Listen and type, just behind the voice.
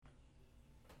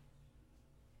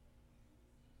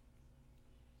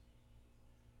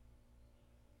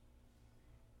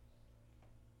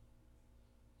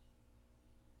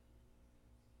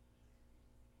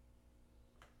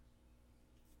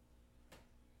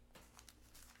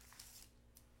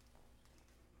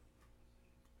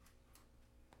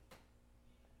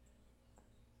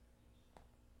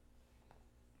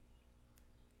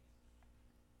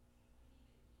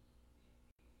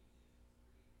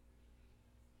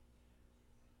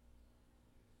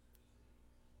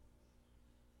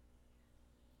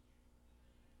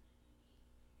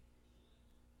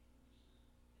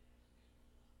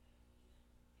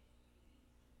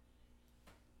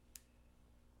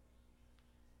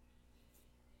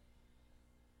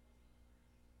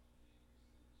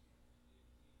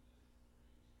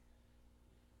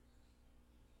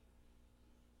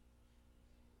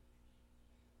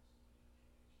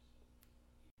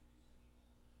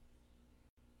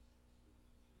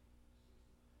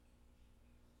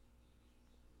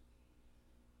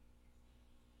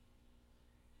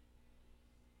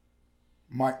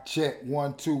Mic check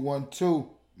 1 2 1 2.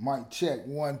 Mic check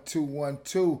 1 2 1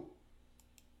 2.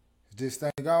 Is this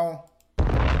thing on?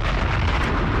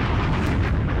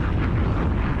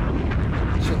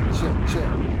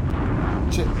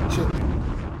 Check.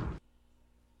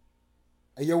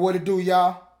 Hey, yo, what it do,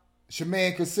 y'all? It's your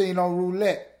man Casino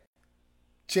Roulette.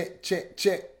 Check.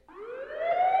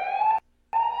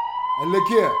 And look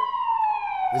here.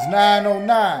 It's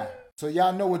 9:09. So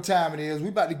y'all know what time it is. We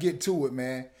about to get to it,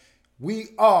 man. We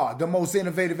are the most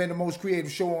innovative and the most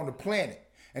creative show on the planet.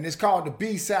 And it's called the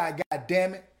B-Side,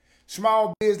 goddammit.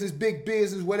 Small business, big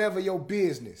business, whatever your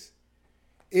business.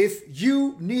 If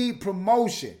you need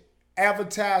promotion,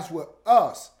 advertise with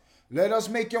us. Let us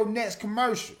make your next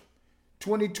commercial.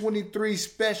 2023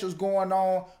 specials going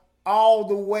on all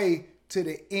the way to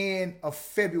the end of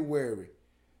February.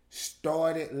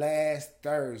 Started last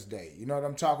Thursday. You know what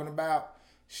I'm talking about?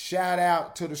 Shout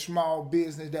out to the small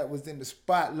business that was in the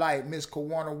spotlight, Miss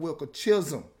Kawana Wilker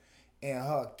Chisholm and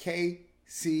her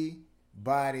KC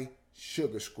Body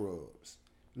Sugar Scrubs.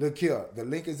 Look here, the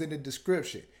link is in the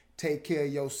description. Take care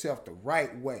of yourself the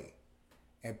right way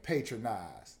and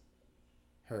patronize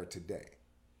her today.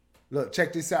 Look,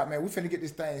 check this out, man. We finna get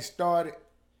this thing started.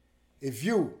 If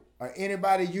you or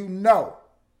anybody you know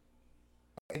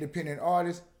are independent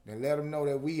artists, then let them know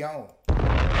that we on.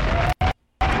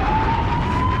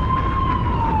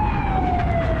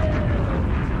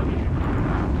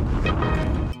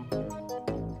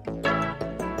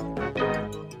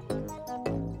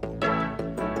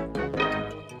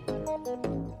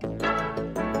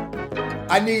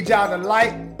 I need y'all to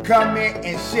like, comment,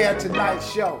 and share tonight's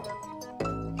show.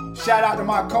 Shout out to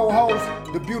my co-host,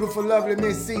 the beautiful, lovely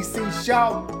Miss CC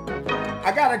Shaw.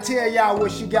 I gotta tell y'all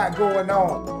what she got going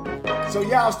on. So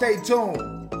y'all stay tuned.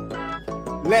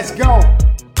 Let's go.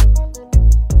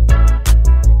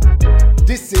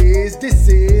 This is.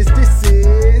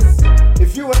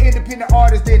 If you're an independent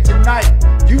artist, then tonight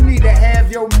you need to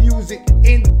have your music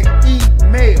in the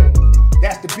email.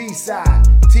 That's the B-Side.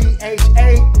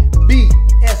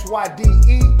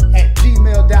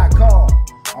 THABSYDE@gmail.com.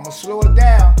 I'ma slow it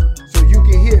down so you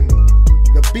can hear me.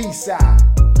 The B-Side.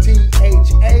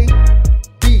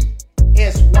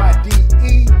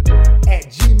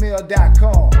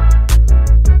 THABSYDE@gmail.com.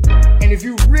 And if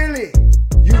you really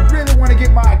want to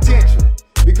get my attention,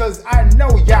 because I know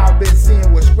y'all been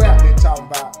seeing what Scrap been talking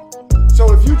about.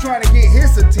 So if you trying to get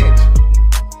his attention,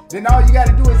 then all you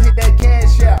gotta do is hit that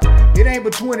cash out. It ain't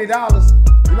but $20.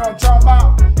 You know what I'm talking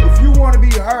about? If you want to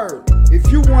be heard,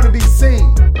 if you want to be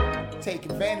seen, take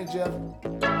advantage of it.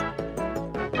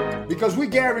 Because we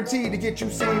guaranteed to get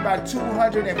you seen by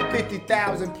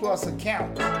 250,000 plus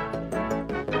accounts.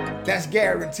 That's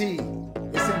guaranteed.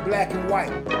 It's in black and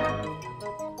white.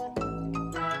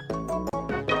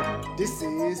 This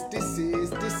is.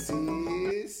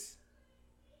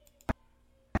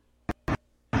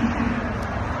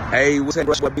 Hey, what's up,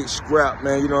 Big Scrap,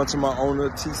 man? You know what I'm talking about? Owner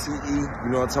of TCE.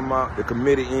 You know what I'm talking about? The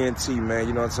Committed ENT, man.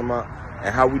 You know what I'm talking about?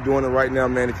 And how we doing it right now,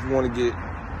 man? If you want to get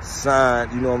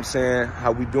signed, you know what I'm saying?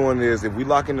 How we doing is, if we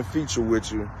lock in the feature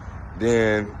with you,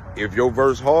 then if your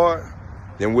verse hard,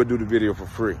 then we'll do the video for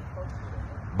free.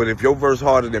 But if your verse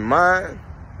harder than mine,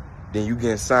 then you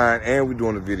getting signed and we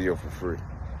doing the video for free.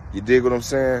 You dig what I'm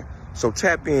saying? So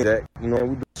tap in that. You know,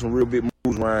 we doing some real big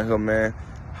moves around here, man.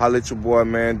 Holla at your boy,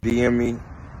 man. DM me.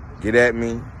 Get at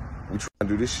me. We trying to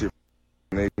do this shit.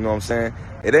 You know what I'm saying?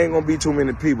 It ain't gonna be too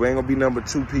many people. It ain't gonna be number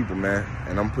 2 people, man.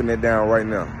 And I'm putting that down right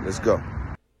now. Let's go.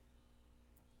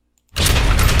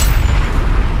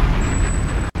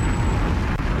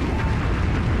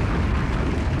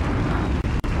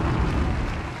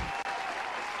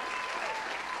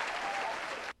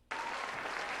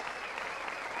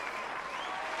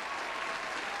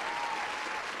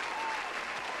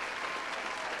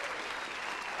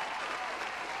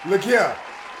 Look here.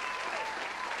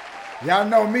 Y'all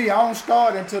know me. I don't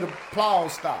start until the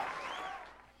applause stop.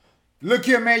 Look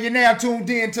here, man. You're now tuned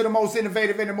in to the most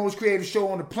innovative and the most creative show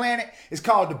on the planet. It's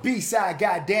called the B-Side,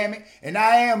 goddammit. And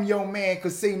I am your man,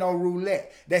 Casino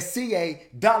Roulette. That's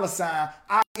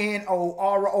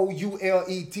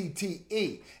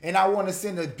CA$INOROULETTE. And I want to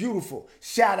send a beautiful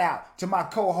shout out to my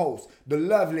co-host, the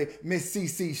lovely Miss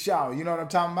CC Shaw. You know what I'm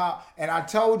talking about? And I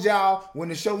told y'all when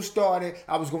the show started,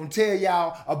 I was going to tell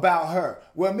y'all about her.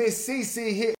 Well, Miss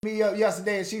CC hit me up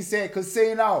yesterday and she said,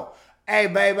 Casino, hey,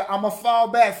 baby, I'm going to fall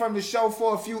back from the show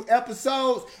for a few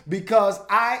episodes because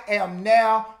I am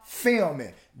now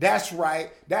filming. That's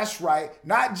right.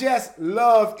 Not just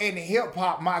Love and Hip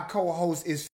Hop, my co-host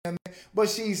is filming, but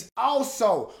she's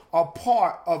also a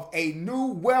part of a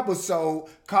new webisode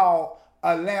called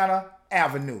Atlanta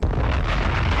Avenue.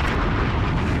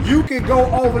 You can go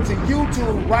over to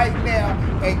YouTube right now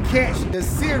and catch the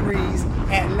series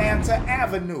Atlanta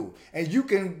Avenue. And you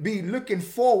can be looking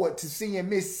forward to seeing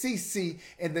Miss CC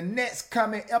in the next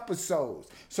coming episodes.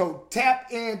 So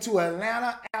tap into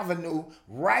Atlanta Avenue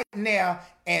right now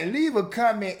and leave a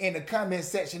comment in the comment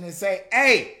section and say,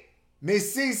 hey,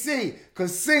 Miss CC,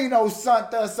 Casino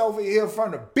sent us over here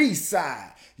from the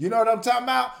B-side. You know what I'm talking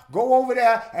about? Go over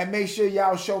there and make sure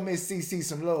y'all show Miss CC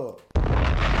some love.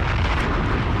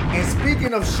 And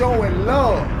speaking of showing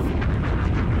love,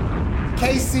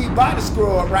 KC Body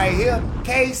Scrub right here.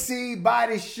 KC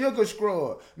Body Sugar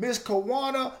Scrub. Miss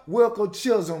Kawana Wilker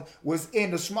Chisholm was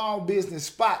in the small business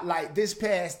spotlight this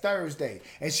past Thursday.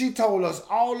 And she told us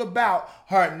all about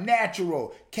her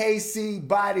natural KC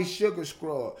Body Sugar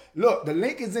Scrub. Look, the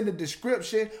link is in the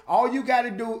description. All you got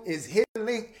to do is hit the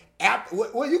link.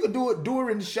 Well, you can do it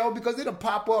during the show because it'll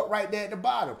pop up right there at the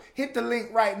bottom. Hit the link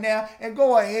right now and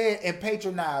go ahead and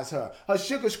patronize her. Her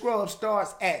sugar scrub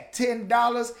starts at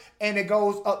 $10 and it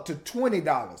goes up to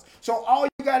 $20. So all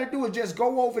you got to do is just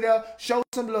go over there, show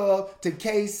some love to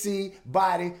KC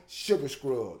Body Sugar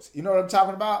Scrubs. You know what I'm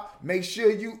talking about? Make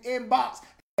sure you inbox.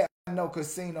 I know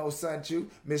Casino sent you.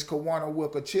 Miss Kawana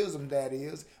Wilker Chisholm, that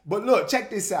is. But look,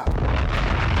 check this out.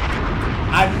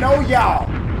 I know y'all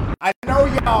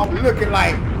looking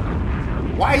like,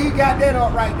 why he got that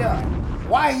up right there?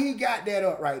 Why he got that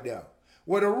up right there?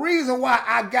 Well, the reason why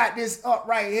I got this up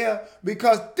right here,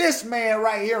 because this man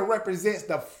right here represents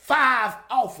the 5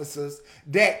 officers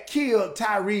that killed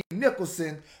Tyre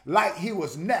Nicholson like he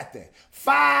was nothing.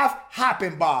 5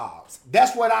 hopping bobs.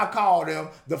 That's what I call them,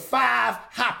 the 5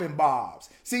 hopping bobs.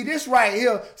 See, this right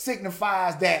here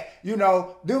signifies that, you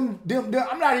know, them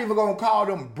I'm not even going to call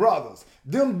them brothers.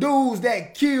 Them dudes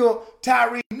that killed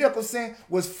Tyre Nicholson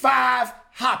was 5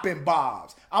 hopping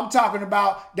bobs. I'm talking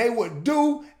about they would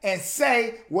do and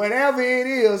say whatever it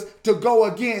is to go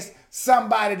against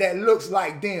somebody that looks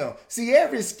like them. See,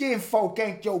 every skin folk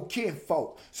ain't your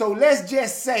kinfolk. So let's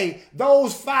just say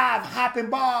those 5 hopping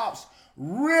bobs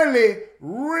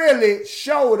really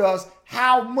showed us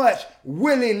how much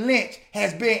Willie Lynch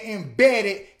has been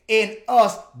embedded in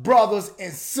us brothers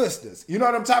and sisters. You know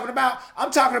what I'm talking about?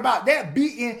 I'm talking about that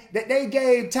beating that they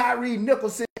gave Tyre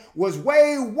Nicholson was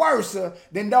way worse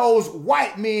than those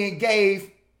white men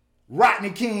gave Rodney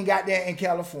King out there in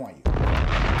California.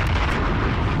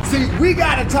 See, we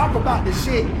got to talk about the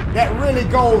shit that really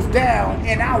goes down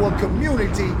in our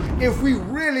community if we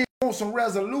really want some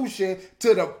resolution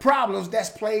to the problems that's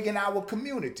plaguing our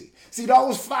community. See,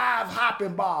 those 5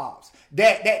 hopping bobs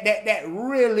that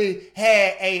really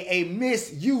had a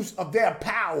misuse of their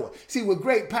power. See, with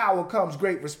great power comes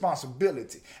great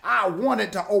responsibility. I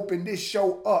wanted to open this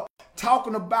show up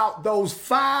talking about those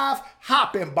 5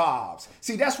 hopping bobs.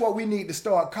 See, that's what we need to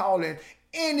start calling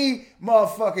any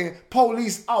motherfucking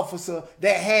police officer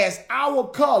that has our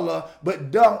color but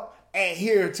don't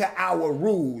adhere to our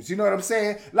rules. You know what I'm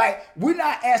saying? Like, we're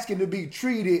not asking to be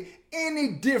treated any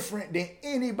different than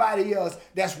anybody else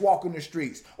that's walking the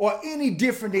streets or any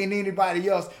different than anybody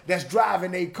else that's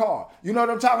driving a car. You know what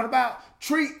I'm talking about?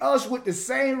 Treat us with the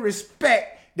same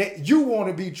respect that you want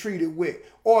to be treated with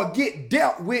or get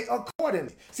dealt with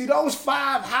accordingly. See, those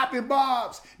 5 hopping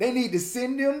bobs, they need to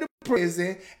send them to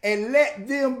prison and let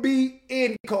them be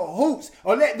in cahoots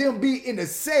or let them be in the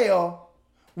cell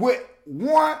with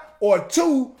 1 or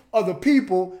 2 of the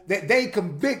people that they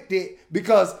convicted,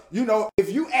 because, you know,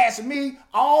 if you ask me,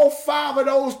 all 5 of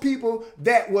those people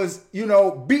that was, you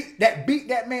know, beat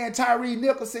that man Tyre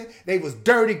Nicholson, they was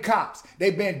dirty cops.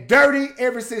 They've been dirty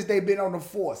ever since they've been on the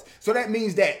force. So that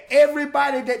means that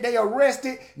everybody that they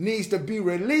arrested needs to be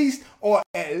released or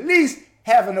at least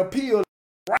have an appeal.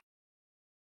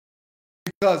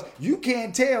 Because you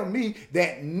can't tell me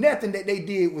that nothing that they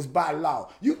did was by law.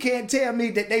 You can't tell me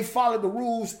that they followed the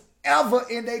rules ever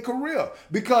in their career.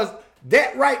 Because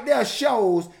that right there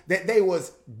shows that they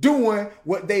was doing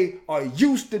what they are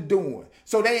used to doing.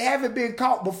 So they haven't been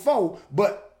caught before,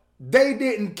 but they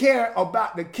didn't care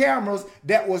about the cameras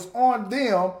that was on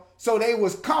them. So they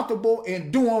was comfortable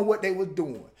in doing what they was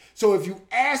doing. So if you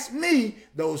ask me,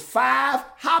 those 5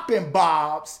 hopping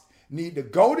bobs need to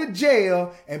go to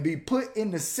jail and be put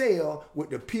in the cell with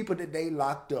the people that they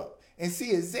locked up and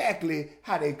see exactly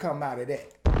how they come out of that.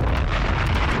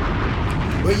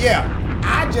 But yeah,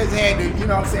 I just had to, you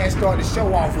know what I'm saying, start the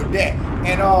show off with that.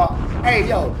 And hey,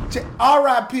 yo,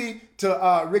 RIP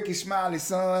to Ricky Smiley's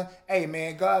son. Hey,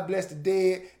 man, God bless the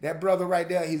dead. That brother right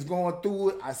there, he's going through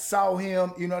it. I saw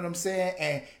him, you know what I'm saying?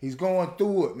 And he's going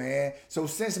through it, man. So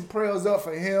send some prayers up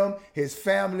for him, his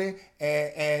family.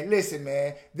 And listen,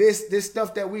 man, this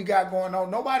stuff that we got going on,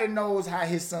 nobody knows how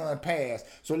his son passed.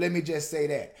 So let me just say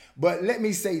that. But let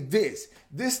me say this.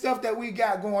 This stuff that we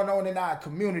got going on in our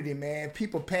community, man,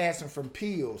 people passing from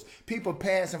pills, people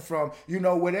passing from, you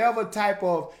know, whatever type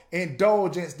of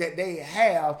indulgence that they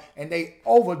have and they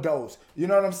overdose. You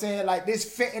know what I'm saying? Like this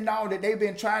fentanyl that they've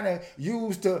been trying to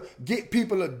use to get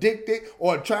people addicted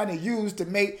or trying to use to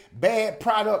make bad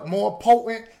product more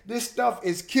potent. This stuff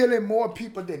is killing more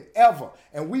people than ever.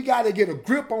 And we got to get a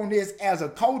grip on this as a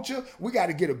culture. We got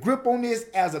to get a grip on this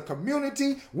as a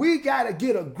community. We got to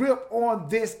get a grip on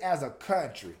this as a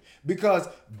country. Because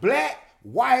black,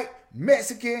 white,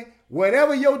 Mexican,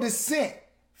 whatever your descent,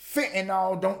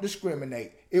 fentanyl don't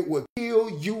discriminate. It will kill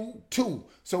you too.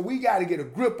 So we got to get a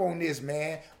grip on this,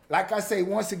 man. Like I say,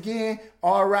 once again,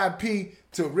 R.I.P.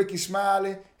 to Ricky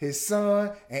Smiley, his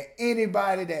son, and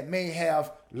anybody that may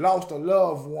have lost a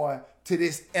loved one to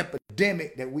this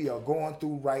epidemic that we are going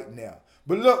through right now.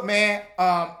 But look, man,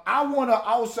 I want to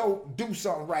also do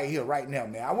something right here, right now,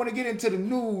 man. I want to get into the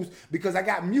news because I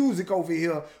got music over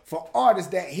here for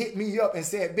artists that hit me up and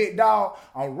said, Big Dog,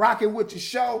 I'm rocking with your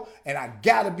show and I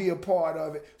got to be a part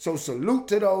of it. So salute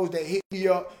to those that hit me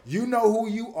up. You know who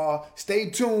you are.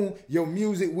 Stay tuned. Your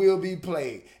music will be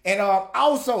played. And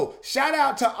also, shout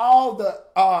out to all the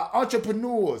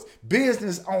entrepreneurs,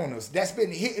 business owners that's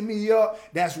been hitting me up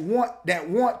that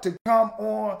want to come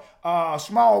on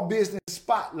Small Business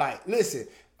Spotlight. Listen,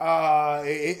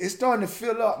 it's starting to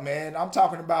fill up, man. I'm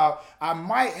talking about I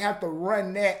might have to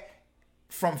run that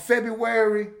from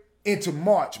February into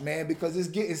March, man, because it's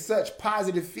getting such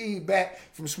positive feedback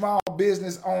from small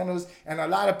business owners, and a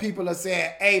lot of people are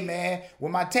saying, hey, man,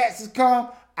 when my taxes come,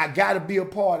 I got to be a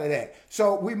part of that.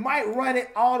 So we might run it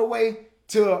all the way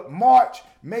to March,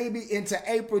 maybe into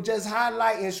April, just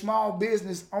highlighting small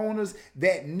business owners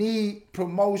that need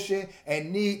promotion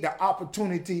and need the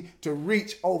opportunity to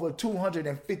reach over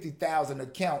 250,000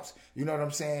 accounts, you know what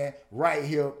I'm saying, right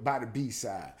here by the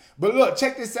B-side. But look,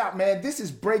 check this out, man. This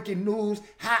is breaking news,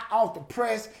 hot off the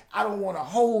press. I don't want to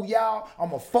hold y'all. I'm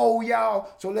going to fold y'all.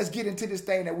 So let's get into this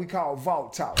thing that we call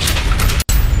Vault Talk.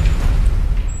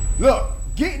 Look.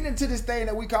 Getting into this thing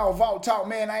that we call Vault Talk,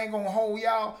 man, I ain't going to hold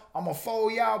y'all. I'm going to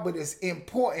fold y'all, but it's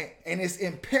important and it's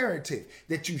imperative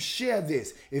that you share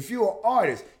this. If you're an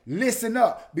artist, listen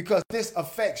up because this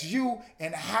affects you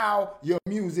and how your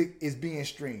music is being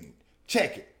streamed.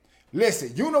 Check it.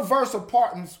 Listen, Universal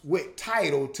partners with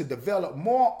Tidal to develop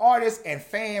more artist and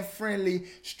fan-friendly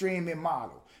streaming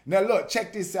model. Now look,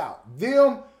 check this out.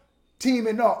 Them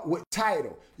teaming up with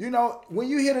Tidal. You know, when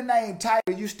you hear the name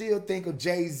Tidal, you still think of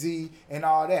Jay-Z and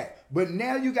all that. But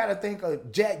now you got to think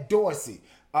of Jack Dorsey,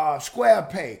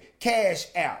 SquarePay, Cash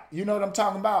App. You know what I'm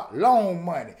talking about? Loan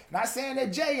money. Not saying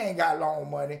that Jay ain't got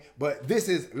loan money, but this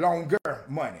is longer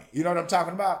money. You know what I'm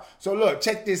talking about? So look,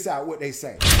 check this out, what they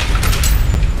say.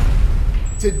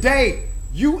 Today,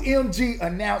 UMG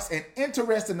announced an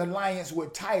interesting alliance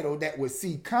with Tidal that would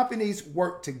see companies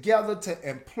work together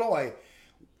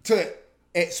to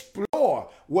explore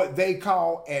what they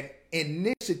call an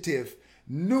initiative,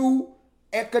 new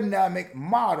economic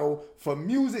model for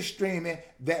music streaming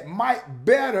that might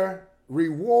better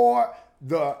reward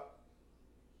the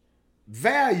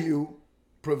value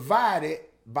provided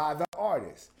by the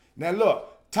artist. Now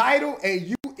look, Tidal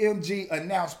and UMG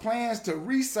announced plans to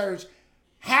research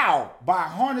how, by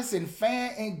harnessing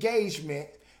fan engagement,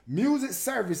 music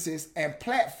services and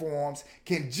platforms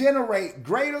can generate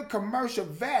greater commercial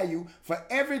value for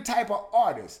every type of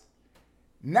artist.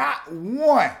 Not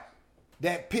one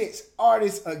that pits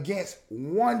artists against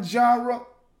one genre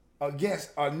against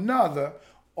another,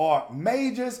 or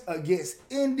majors against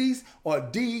indies or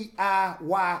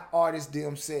DIY artists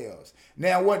themselves.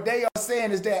 Now, what they are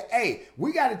saying is that, hey,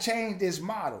 we got to change this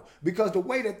model because the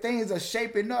way that things are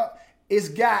shaping up, it's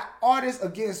got artists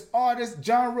against artists,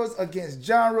 genres against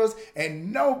genres,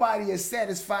 and nobody is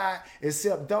satisfied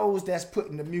except those that's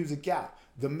putting the music out.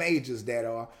 The majors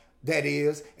that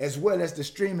is, as well as the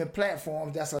streaming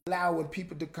platforms that's allowing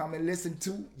people to come and listen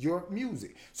to your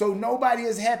music. So nobody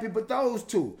is happy but those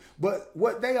two. But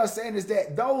what they are saying is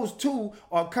that those two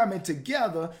are coming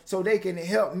together so they can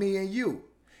help me and you.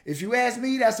 If you ask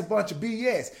me, that's a bunch of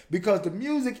BS because the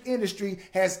music industry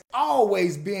has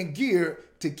always been geared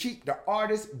to keep the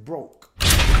artist broke.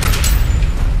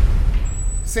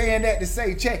 Saying that to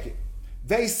say, check it.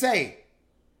 They say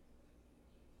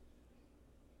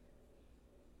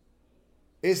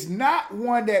It's not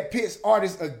one that pits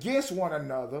artists against one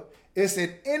another. It's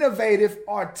an innovative,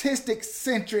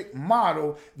 artistic-centric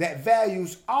model that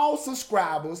values all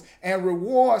subscribers and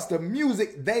rewards the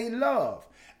music they love.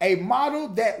 A model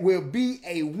that will be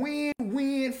a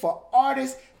win-win for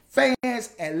artists,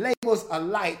 fans, and labels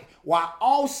alike, while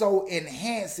also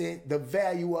enhancing the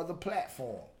value of the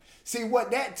platform. See, what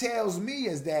that tells me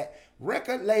is that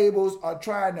record labels are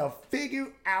trying to figure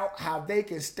out how they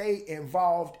can stay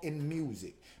involved in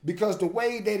music. Because the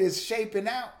way that it's shaping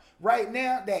out right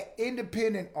now, that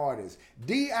independent artists,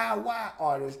 DIY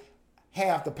artists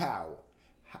have the power.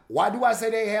 Why do I say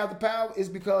they have the power? It's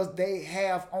because they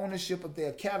have ownership of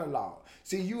their catalog.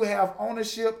 See, you have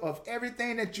ownership of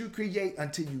everything that you create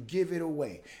until you give it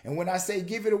away. And when I say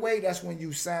give it away, that's when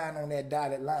you sign on that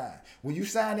dotted line. When you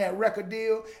sign that record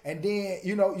deal, and then,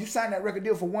 you sign that record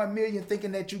deal for $1 million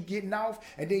thinking that you're getting off,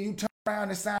 and then you turn around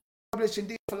and sign a publishing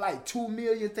deal for like $2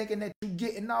 million thinking that you're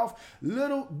getting off.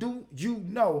 Little do you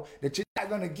know that you're not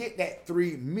going to get that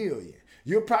 $3 million.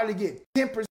 You'll probably get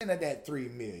 10% of that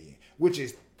 $3 million, which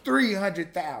is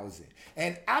 $300,000.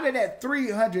 And out of that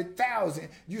 $300,000,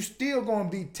 you still gonna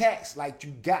be taxed like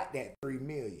you got that $3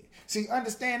 million. See,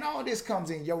 understand, all this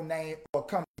comes in your name or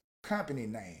comes in your company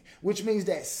name, which means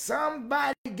that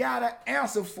somebody gotta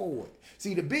answer for it.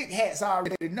 See, the big hats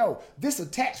already know this a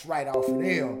tax write-off for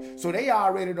them, so they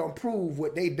already done prove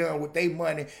what they done with their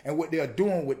money and what they're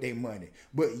doing with their money.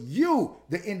 But you,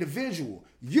 the individual,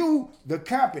 you, the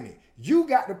company, you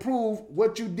got to prove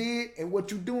what you did and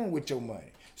what you doing with your money.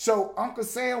 So Uncle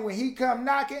Sam, when he come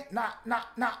knocking, knock,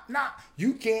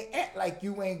 you can't act like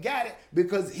you ain't got it,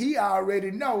 because he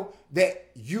already know that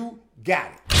you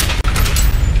got it.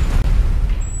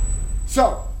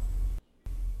 So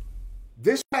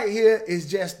this right here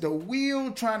is just the wheel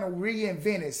trying to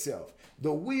reinvent itself.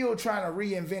 The wheel trying to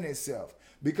reinvent itself.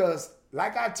 Because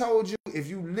like I told you, if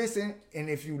you listen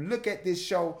and if you look at this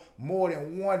show more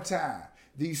than one time,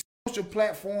 these social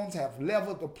platforms have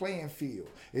leveled the playing field.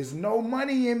 There's no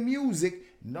money in music.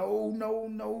 No.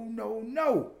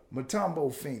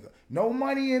 Matumbo finger. No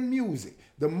money in music.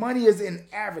 The money is in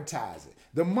advertising.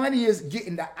 The money is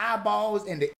getting the eyeballs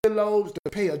and the earlobes to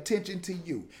pay attention to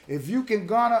you. If you can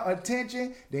garner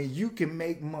attention, then you can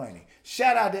make money.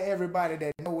 Shout out to everybody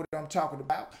that know what I'm talking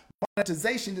about.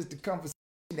 Monetization is the conversation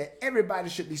that everybody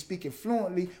should be speaking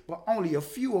fluently, but only a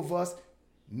few of us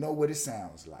know what it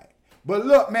sounds like. But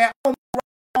look, man, but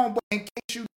in case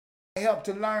you need help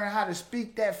to learn how to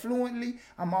speak that fluently,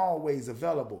 I'm always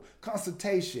available.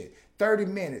 Consultation, 30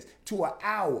 minutes to an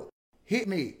hour. Hit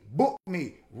me, book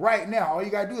me right now. All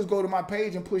you got to do is go to my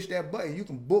page and push that button. You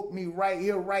can book me right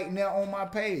here, right now on my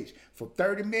page for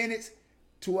 30 minutes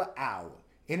to an hour.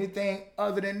 Anything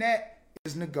other than that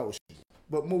is negotiable.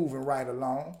 But moving right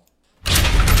along.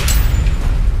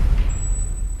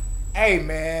 Hey,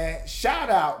 man, shout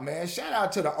out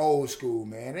to the old school,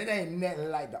 man. It ain't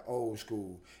nothing like the old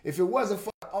school. If it wasn't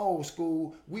for the old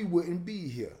school, we wouldn't be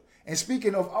here. And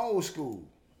speaking of old school,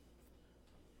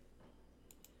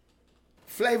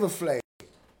 Flavor Flav.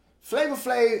 Flavor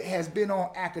Flav has been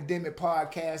on Academic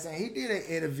Podcast, and he did an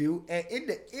interview. And in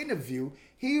the interview,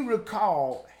 he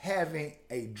recalled having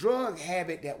a drug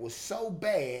habit that was so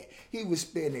bad, he was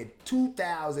spending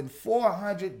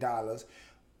 $2,400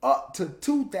 up to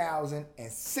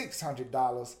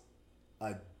 $2,600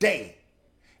 a day.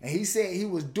 And he said he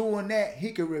was doing that,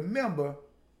 he could remember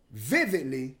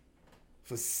vividly,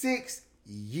 for 6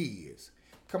 years.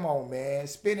 Come on, man.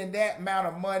 Spending that amount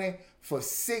of money for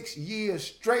 6 years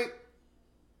straight.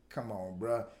 Come on,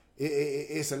 bro.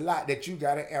 It's a lot that you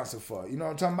got to answer for. You know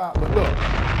what I'm talking about? But look,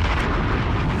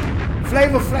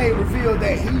 Flavor Flav revealed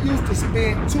that he used to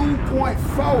spend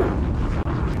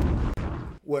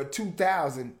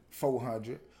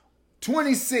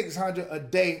 $2,400 a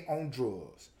day on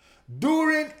drugs.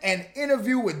 During an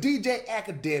interview with DJ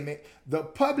Academic, the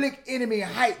Public Enemy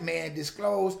hype man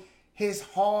disclosed his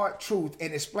hard truth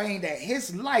and explained that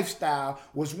his lifestyle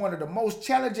was one of the most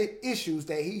challenging issues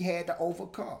that he had to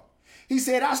overcome. He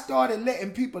said, I started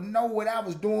letting people know what I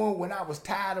was doing when I was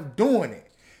tired of doing it.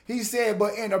 He said,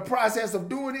 but in the process of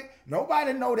doing it,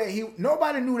 nobody knew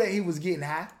that he was getting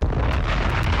high.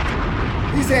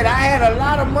 He said, I had a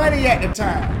lot of money at the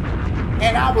time,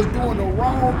 and I was doing the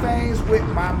wrong things with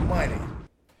my money.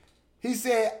 He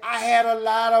said, I had a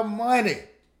lot of money,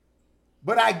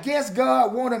 but I guess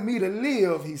God wanted me to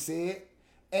live, he said,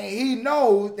 and he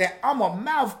knows that I'm a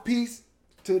mouthpiece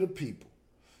to the people.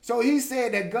 So he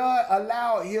said that God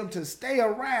allowed him to stay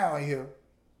around here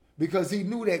because he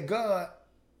knew that God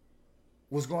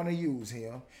was going to use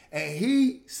him, and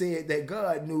he said that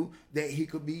God knew that he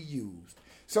could be used.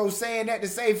 So saying that to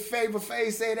say Flavor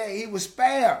Flav said that he was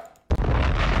spared.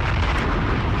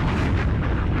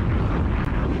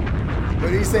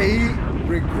 But he said he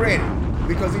regretted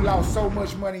because he lost so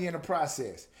much money in the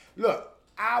process. Look,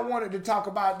 I wanted to talk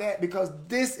about that because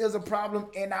this is a problem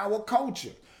in our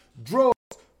culture. Drugs,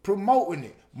 promoting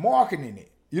it, marketing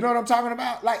it. You know what I'm talking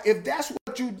about? Like, if that's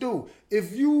what you do,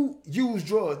 if you use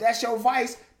drugs, that's your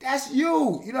vice, that's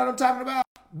you. You know what I'm talking about?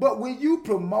 But when you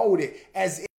promote it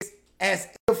as if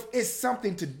it's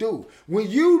something to do, when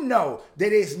you know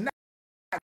that it's not,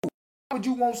 why would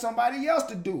you want somebody else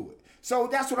to do it? So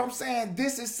that's what I'm saying.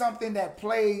 This is something that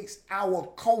plagues our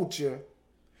culture,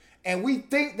 and we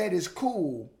think that it's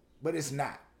cool, but it's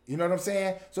not. You know what I'm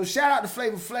saying? So shout out to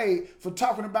Flavor Flav for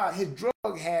talking about his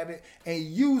drug habit and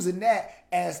using that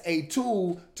as a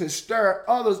tool to stir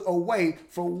others away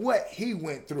from what he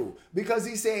went through. Because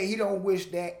he said he don't wish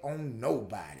that on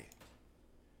nobody.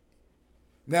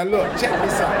 Now look, check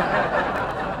this out.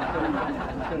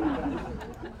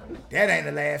 That ain't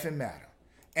a laughing matter.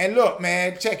 And look,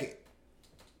 man, check it.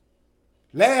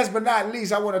 Last but not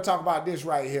least, I want to talk about this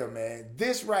right here, man.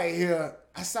 This right here,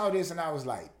 I saw this and I was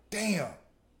like, damn.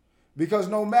 Because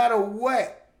no matter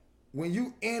what, when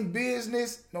you in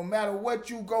business, no matter what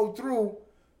you go through,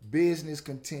 business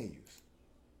continues.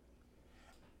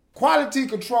 Quality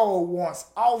Control wants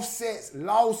Offset's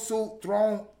lawsuit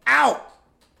thrown out.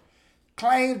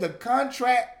 Claimed the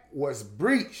contract was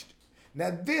breached.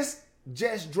 Now this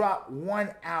just dropped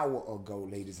 1 hour ago,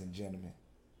 ladies and gentlemen.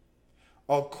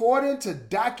 According to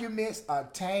documents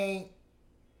obtained,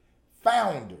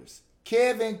 founders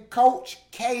Kevin Coach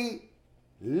K.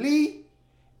 Lee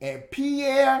and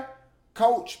Pierre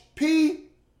Coach P.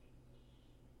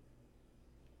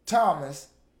 Thomas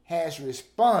has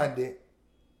responded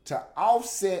to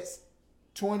Offset's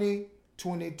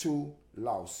 2022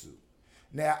 lawsuit.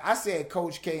 Now, I said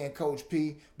Coach K and Coach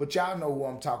P, but y'all know who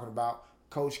I'm talking about,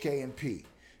 Coach K and P.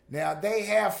 Now, they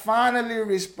have finally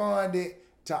responded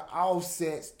to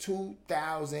Offset's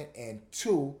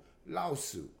 2002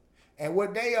 lawsuit. And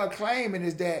what they are claiming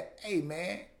is that, hey,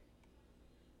 man,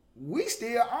 we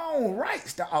still own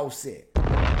rights to Offset.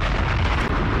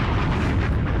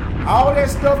 All that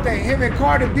stuff that him and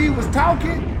Cardi B was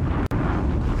talking,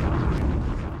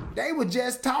 they were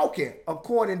just talking,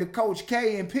 according to Coach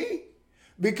K and P.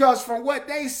 Because from what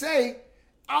they say,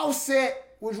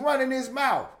 Offset was running his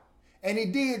mouth and he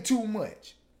did too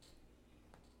much.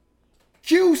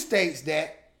 QC states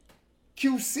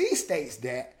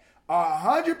that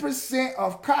 100%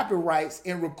 of copyrights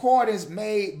in recordings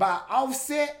made by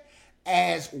Offset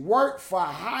as work for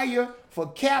hire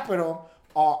for Capitol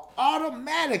are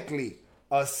automatically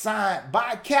assigned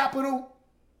by Capitol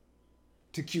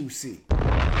to QC.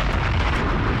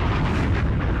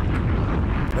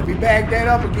 Let me back that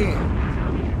up again.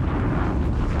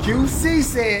 QC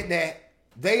said that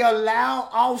they allow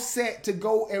Offset to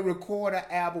go and record an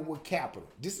album with Capitol.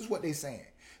 This is what they're saying.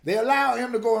 They allowed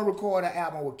him to go and record an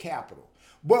album with Capitol.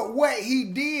 But what he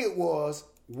did was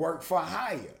work for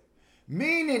hire.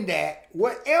 Meaning that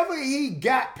whatever he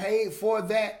got paid for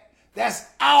that, that's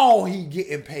all he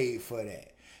getting paid for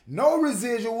that. No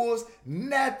residuals,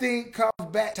 nothing comes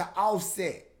back to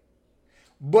Offset.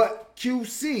 But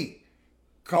QC,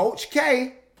 Coach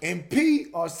K, and P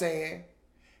are saying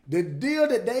the deal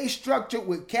that they structured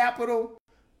with Capitol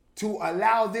to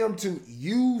allow them to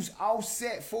use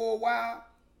Offset for a while,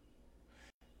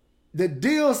 the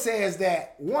deal says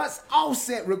that once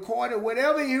Offset recorded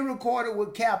whatever he recorded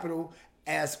with Capitol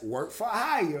as work for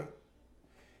hire,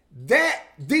 that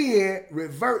then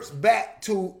reverts back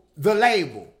to the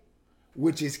label,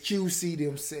 which is QC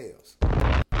themselves.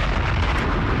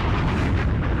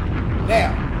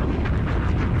 Now,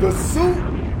 the suit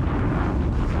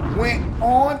went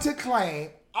on to claim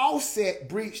Offset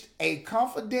breached a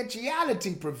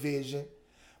confidentiality provision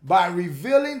by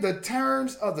revealing the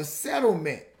terms of the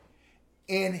settlement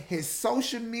in his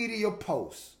social media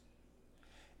posts.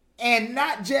 And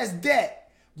not just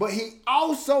that, but he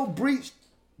also breached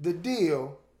the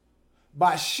deal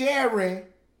by sharing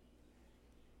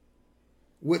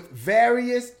with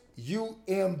various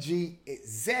UMG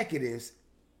executives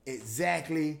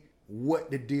exactly what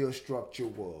the deal structure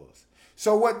was.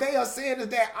 So what they are saying is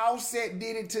that Offset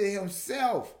did it to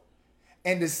himself.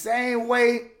 And the same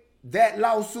way that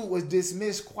lawsuit was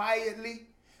dismissed quietly,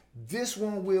 this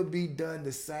one will be done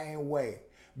the same way.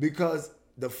 Because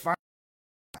the fine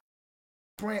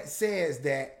print says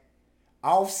that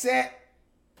Offset,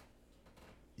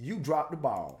 you dropped the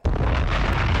ball.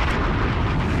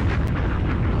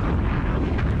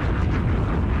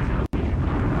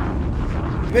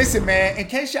 Listen, man, in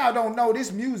case y'all don't know, this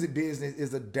music business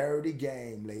is a dirty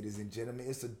game, ladies and gentlemen.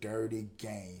 It's a dirty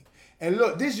game. And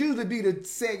look, this usually be the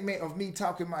segment of me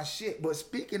talking my shit, but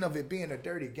speaking of it being a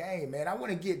dirty game, man, I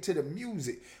want to get to the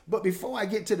music. But before I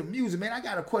get to the music, man, I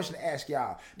got a question to ask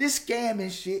y'all. This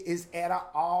scamming shit is at an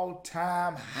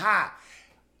all-time high.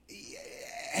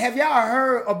 Have y'all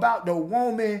heard about the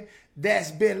woman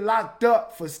that's been locked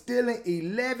up for stealing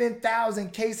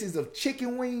 11,000 cases of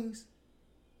chicken wings?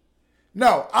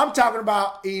 No, I'm talking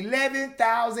about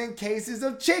 11,000 cases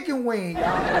of chicken wings,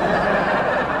 y'all.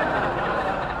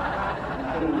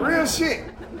 Real shit.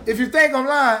 If you think I'm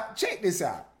lying, check this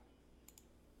out.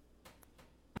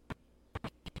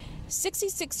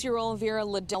 66-year-old Vera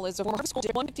Liddell is a former school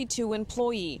 152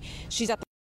 employee. She's at the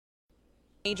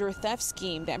major theft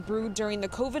scheme that brewed during the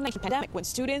COVID-19 pandemic when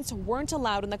students weren't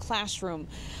allowed in the classroom.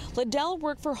 Liddell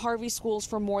worked for Harvey Schools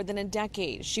for more than a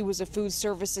decade. She was a food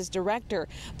services director,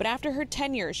 but after her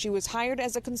tenure, she was hired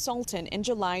as a consultant in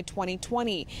July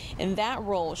 2020. In that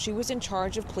role, she was in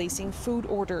charge of placing food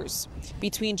orders.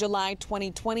 Between July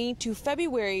 2020 to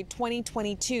February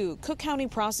 2022, Cook County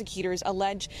prosecutors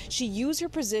allege she used her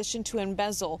position to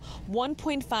embezzle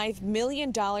 $1.5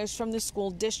 million from the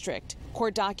school district.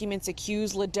 Court documents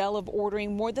accuse Liddell of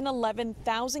ordering more than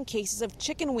 11,000 cases of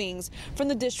chicken wings from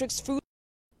the district's food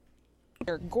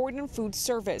Gordon Food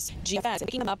Service, GFS,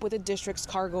 picking them up with the district's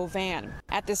cargo van.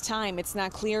 At this time, it's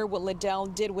not clear what Liddell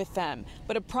did with them,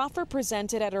 but a proffer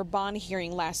presented at her bond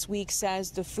hearing last week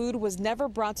says the food was never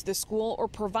brought to the school or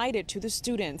provided to the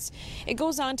students. It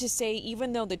goes on to say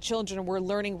even though the children were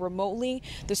learning remotely,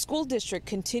 the school district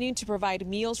continued to provide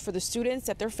meals for the students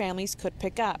that their families could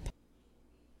pick up.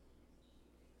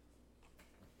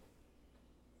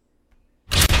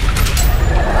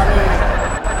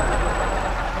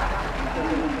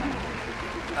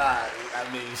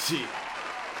 Shit.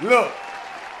 Look,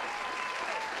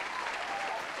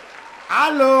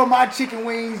 I love my chicken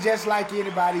wings just like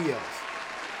anybody else.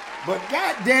 But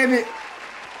god damn it,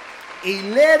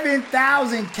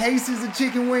 11,000 cases of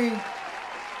chicken wing.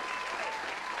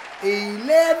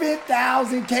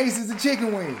 11,000 cases of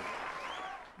chicken wing.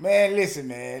 Man,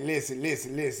 listen.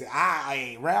 I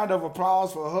ain't round of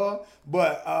applause for her,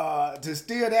 but to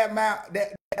steal that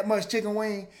much chicken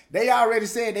wing, they already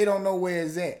said they don't know where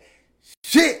it's at.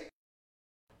 Shit.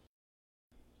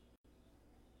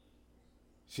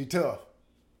 She tough.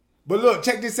 But look,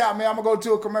 check this out, man. I'm going to go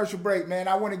to a commercial break, man.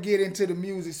 I want to get into the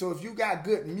music. So if you got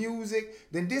good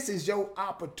music, then this is your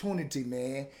opportunity,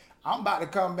 man. I'm about to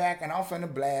come back and I'm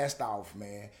finna blast off,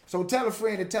 man. So tell a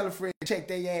friend to tell a friend to check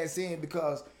their ass in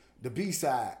because the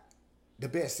B-side, the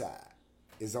best side,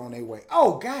 is on their way.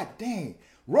 Oh, god dang.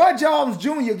 Roy Jones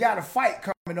Jr. got a fight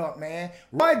coming up, man.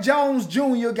 Roy Jones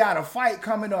Jr. got a fight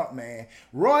coming up, man.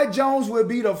 Roy Jones will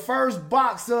be the first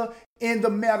boxer in the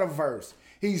metaverse.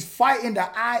 He's fighting the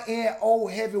INO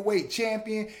heavyweight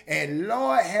champion, and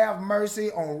Lord have mercy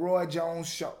on Roy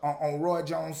Jones on Roy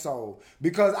Jones' soul.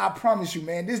 Because I promise you,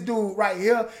 man, this dude right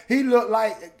here, he looked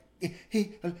like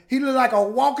a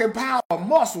walking pile of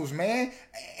muscles, man.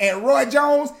 And Roy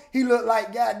Jones, he looked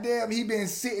like goddamn he been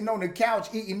sitting on the couch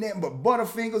eating nothing but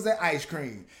Butterfingers and ice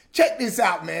cream. Check this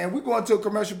out, man. We're going to a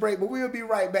commercial break, but we'll be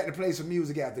right back to play some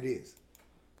music after this.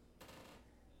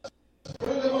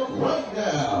 Right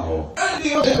now,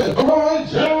 Roy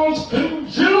Jones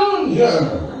Jr.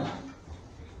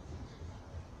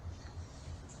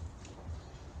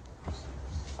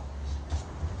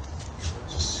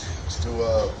 Let's do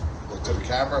look to the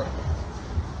camera.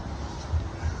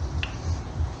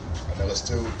 And then let's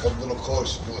do come a little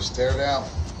closer. Do a stare down.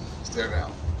 Stare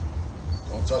down.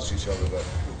 Don't touch each other, baby.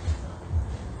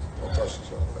 Don't touch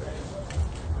each other, baby.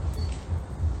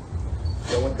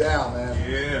 Going down, man.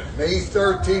 Yeah. May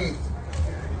 13th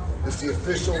is the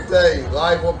official day,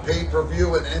 live on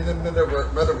pay-per-view and in the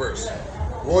metaverse.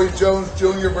 Roy Jones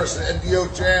Jr. versus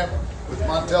NDO champ with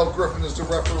Montel Griffin as the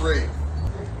referee.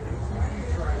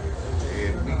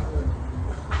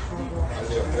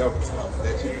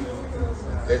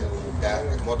 They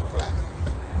multiply.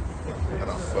 I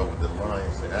don't fuck with the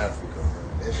lions in Africa.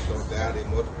 They slow down, they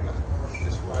multiply.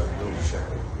 That's why we do shit.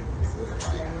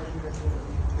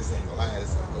 This ain't a lion,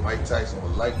 it's a goat. Mike Tyson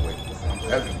was lightweight. I'm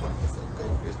heavyweight. It's a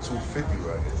goat. It's 250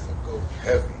 right here. It's a goat.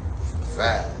 Heavy,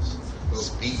 fast,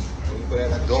 speed,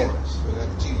 endurance. You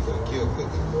gotta cheat, you gotta kill quick.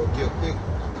 If you don't kill quick,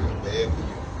 it's bad for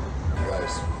you.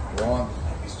 Guys, Ron,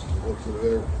 look to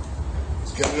there.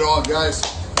 Let's get it on, guys.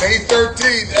 May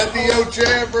 13th, NDO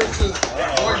champ versus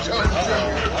Roy Jones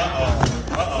Jr.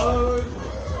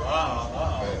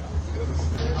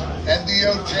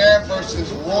 NDO champ versus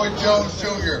Roy Jones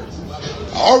Jr.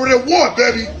 I already won,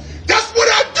 baby. That's what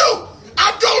I do.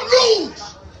 I don't lose.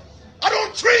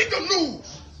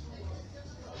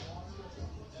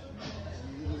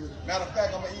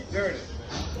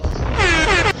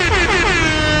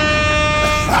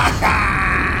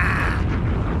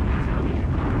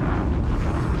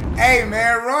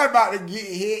 about to get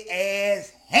his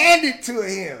ass handed to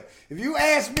him. If you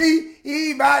ask me,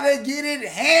 he about to get it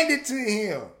handed to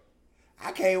him.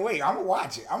 I can't wait. I'm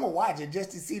gonna watch it just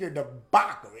to see the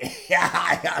debacle.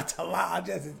 just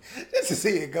to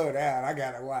see it go down. I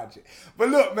gotta watch it. But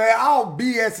look, man, all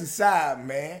BS aside,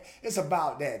 man, it's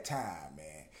about that time,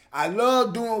 man. I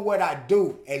love doing what I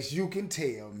do, as you can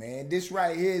tell, man. This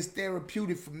right here is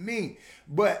therapeutic for me,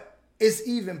 but it's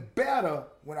even better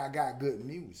when I got good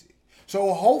music.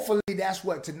 So hopefully that's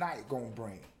what tonight gonna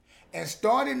bring. And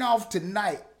starting off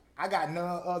tonight, I got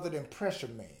none other than Pressure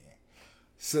Man.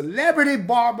 Celebrity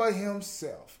barber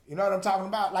himself. You know what I'm talking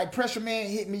about? Like Pressure Man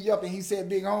hit me up and he said,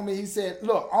 big homie, he said,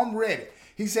 look, I'm ready.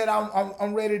 He said,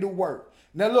 I'm ready to work.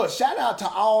 Now look, shout out to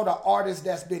all the artists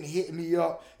that's been hitting me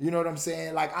up. You know what I'm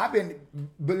saying? Like I've been,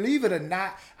 believe it or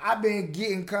not, I've been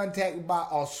getting contacted by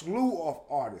a slew of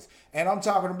artists. And I'm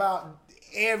talking about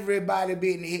everybody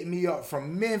been hitting me up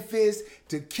from Memphis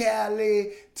to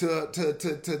Cali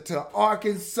to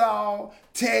Arkansas,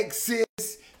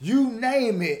 Texas, you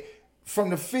name it. From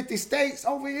the 50 states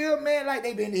over here, man, like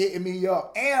they been hitting me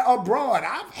up. And abroad,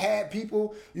 I've had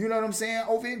people, you know what I'm saying,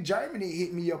 over in Germany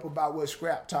hit me up about what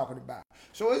Scrap talking about.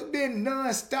 So it's been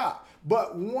nonstop.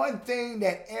 But one thing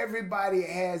that everybody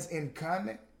has in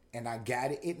common, and I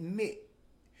gotta admit,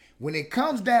 when it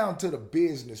comes down to the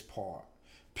business part,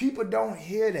 people don't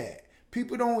hear that.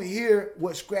 People don't hear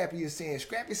what Scrappy is saying.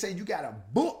 Scrappy said you gotta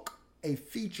book a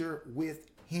feature with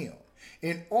him.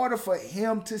 In order for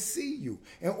him to see you,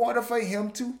 in order for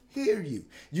him to hear you,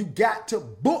 you got to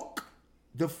book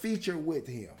the feature with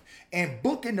him. And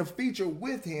booking the feature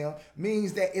with him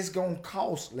means that it's going to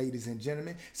cost, ladies and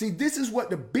gentlemen. See, this is what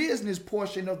the business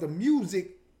portion of the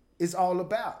music is all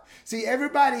about. See,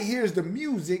 everybody hears the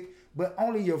music, but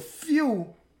only a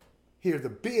few hear the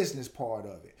business part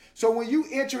of it. So when you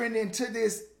entering into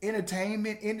this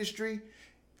entertainment industry,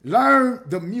 learn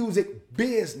the music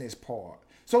business part.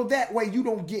 So that way you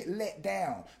don't get let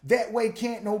down. That way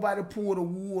can't nobody pull the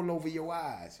wool over your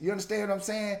eyes. You understand what I'm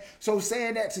saying? So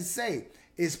saying that to say,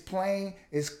 it's plain,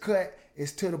 it's cut,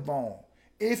 it's to the bone.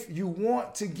 If you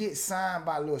want to get signed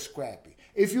by Lil Scrappy,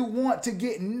 if you want to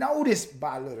get noticed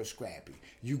by Lil Scrappy,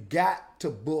 you got to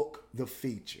book the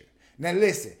feature. Now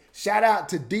listen, shout out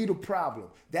to D The Problem.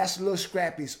 That's Lil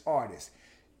Scrappy's artist.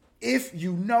 If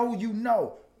you know, you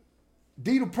know.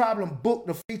 D The Problem booked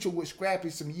the feature with Scrappy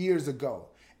some years ago.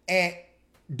 And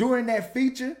during that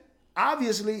feature,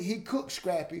 obviously he cooked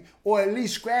Scrappy, or at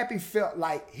least Scrappy felt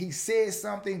like he said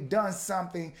something, done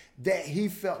something that he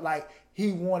felt like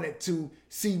he wanted to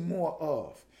see more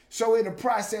of. So in the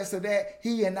process of that,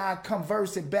 he and I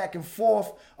conversing back and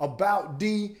forth about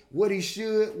D, what he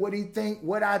should, what he think,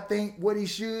 what I think, what he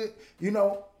should, you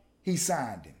know, he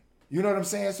signed him. You know what I'm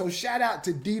saying? So shout out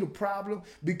to D The Problem,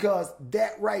 because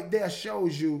that right there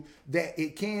shows you that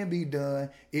it can be done.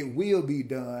 It will be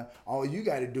done. All you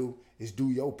got to do is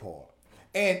do your part.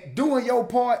 And doing your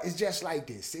part is just like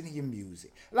this, sending your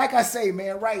music. Like I say,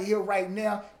 man, right here, right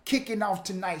now, kicking off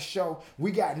tonight's show,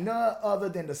 we got none other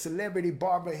than the celebrity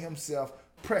barber himself,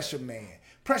 Pressure Man.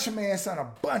 Pressure Man sent a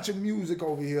bunch of music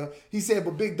over here. He said,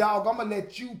 but big dog, I'm going to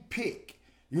let you pick.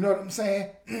 You know what I'm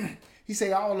saying? He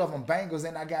said all of them bangers,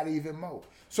 and I got even more.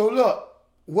 So look,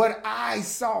 what I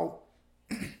saw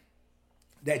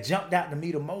that jumped out to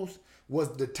me the most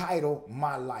was the title,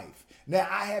 My Life. Now,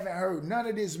 I haven't heard none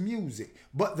of this music,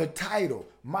 but the title,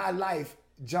 My Life,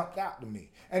 jumped out to me.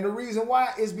 And the reason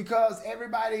why is because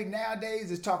everybody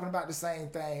nowadays is talking about the same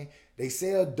thing. They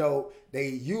sell dope. They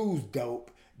use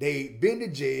dope. They been to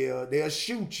jail. They'll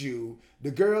shoot you.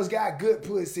 The girls got good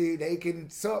pussy. They can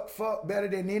suck fuck better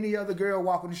than any other girl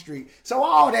walking the street. So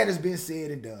all that has been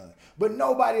said and done. But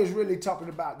nobody is really talking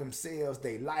about themselves,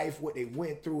 their life, what they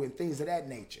went through, and things of that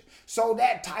nature. So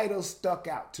that title stuck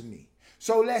out to me.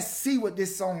 So let's see what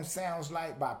this song sounds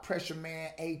like by Pressure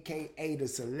Man, a.k.a. the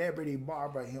celebrity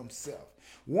barber himself.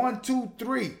 1, 2,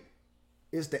 3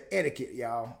 is the etiquette,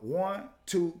 y'all. 1,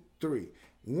 2, 3.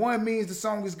 1 means the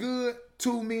song is good.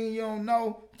 2 means you don't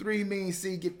know. 3 means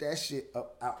see, get that shit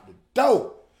up out the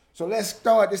door. So let's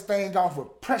start this thing off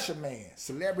with Pressure Man,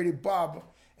 celebrity barber,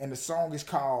 and the song is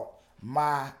called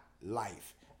My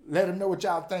Life. Let them know what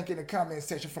y'all think in the comment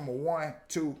section from a 1,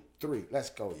 2, 3. Let's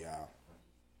go, y'all.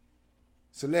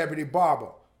 Celebrity barber,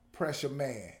 Pressure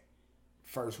Man.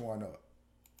 First one up.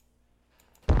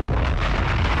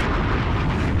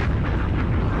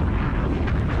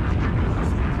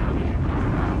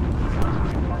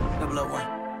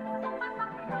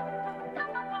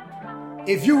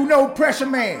 If you know Pressure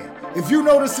Man, if you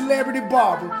know the celebrity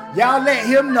barber, y'all let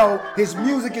him know his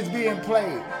music is being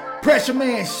played. Pressure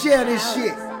Man, share this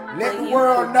shit. Let the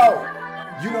world know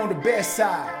you on the best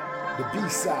side. the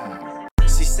B-side.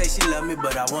 She say she love me,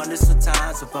 but I wonder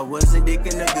sometimes if I wasn't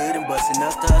dicking her good and busting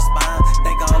up to her spine.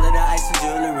 Think all of the ice and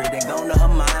jewelry then gone to her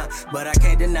mind. But I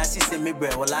can't deny she sent me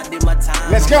bread. Well, I did my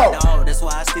time. Let's go. Dog, that's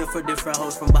why I steal for different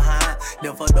hoes from behind.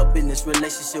 Then fucked up in this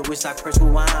relationship, wish I pressed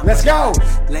rewind. Let's go.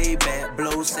 Lay back,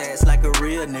 blow sass like a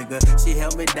real nigga. She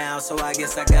held me down, so I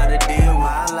guess I gotta deal with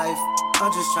my life.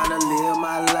 I'm just trying to live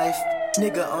my life.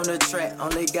 Nigga on the track,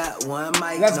 only got one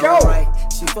mic. Let's no go. Right.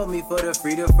 She fucked me for the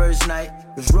free the first night.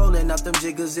 Was rolling up them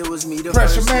jiggers, it was me the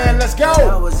Pressure first man, night. let's go. When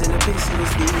I was in the pit, she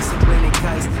was getting some plenty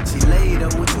kites. She laid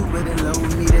up with you, but in love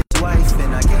with me, that's wife.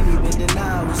 And I can't even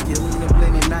deny I was killing the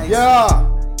plenty nights. Yeah.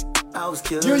 I was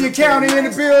killing Union the County plenty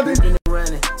in the nights. building. Ripping and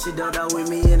running. She dug out with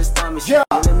me in the stomach. She Yeah.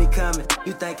 let me coming.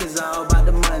 You think it's all about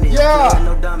the money? Yeah. Playing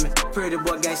no dummy. Pretty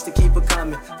boy gangsta keep it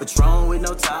coming. Patron with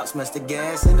no tops, must the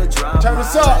gas in the drop. Turn My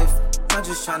this up. life, I'm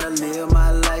just tryna live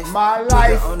my life. My Nigga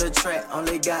life. on the track,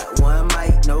 only got one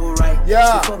mic, no right.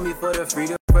 Yeah. She put me for the free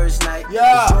the first night.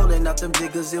 Yeah. Was rolling up them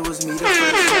jiggers, it was me the first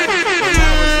night. When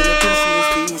I was in the pit, she was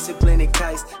feeding some plenty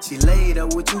kites. She laid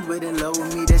up with you, but in love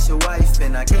with me, that's your wife.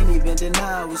 And I can't even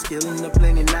deny I was killing the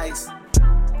plenty nights.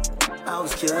 I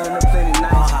was killing the plenty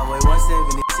nights. On Highway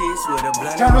 176 with a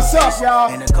blunt. Turn us up, y'all.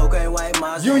 And a cocaine white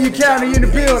Mazda. Union County in the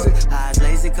building. Eyes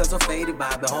lazy cause I'm faded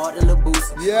by the heart of the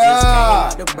boost. Yeah. Just came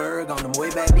out the Berg on them way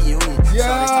back to Union. Yeah.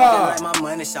 Shorty talking like my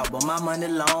money short, but my money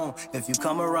long. If you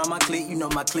come around my clique, you know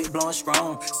my clique blowing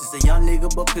strong. Since a young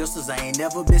nigga but pistols, I ain't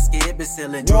never been scared. Been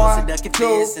selling drugs and ducking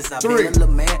feds since I been a little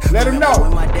man. Let him know.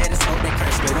 When my daddy smoked that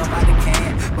crack straight up out the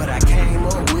can. But I came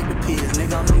up with the pills,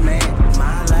 nigga, I'm the man.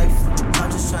 My life, I'm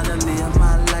just tryna live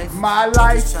my life. My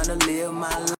life. Just tryna live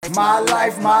my life. My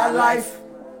life, my life.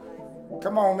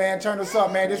 Come on, man. Turn this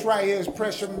up, man. This right here is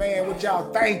Pressure Man. What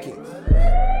y'all thinking?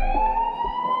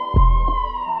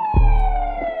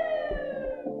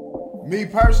 Me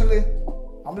personally,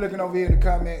 I'm looking over here in the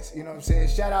comments. You know what I'm saying?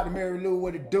 Shout out to Mary Lou,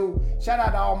 what it do. Shout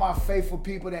out to all my faithful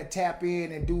people that tap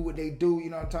in and do what they do. You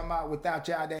know what I'm talking about? Without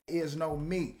y'all, there is no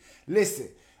me. Listen.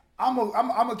 I'm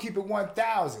gonna keep it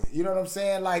 1,000. You know what I'm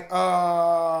saying? Like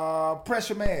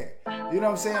Pressure Man. You know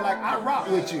what I'm saying? Like I rock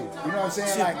with you. You know what I'm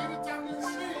saying? Like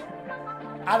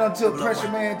I done took Pressure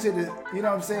Man to the, you know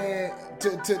what I'm saying,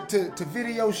 to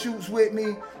video shoots with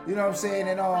me. You know what I'm saying?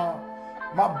 And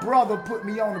my brother put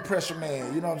me on the Pressure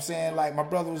Man. You know what I'm saying? Like my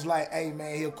brother was like, hey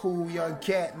man, he a cool young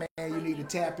cat, man. You need to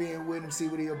tap in with him, see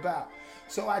what he about.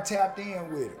 So I tapped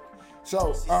in with him.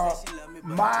 So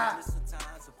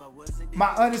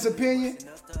my honest opinion,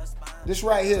 this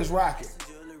right here is rocking.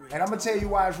 And I'm going to tell you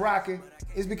why it's rocking.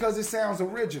 It's because it sounds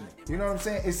original. You know what I'm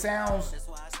saying? It sounds... It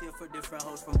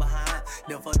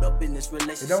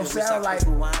don't sound like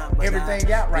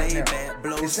everything out right now.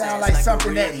 It sounds like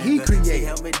something that he created.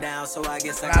 And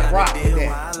I rock with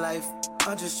that.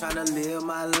 I'm just trying to live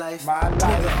my life. My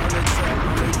life.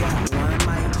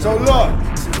 So look,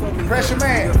 Pressure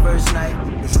Man. First night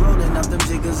was rolling up them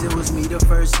jiggers. It was me the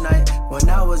first night. When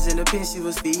I was in the pen, she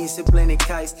was feeding some plenty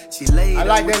kites. She laid. I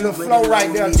like that little flow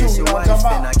right there too. You know what I'm talking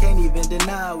about? And I can't even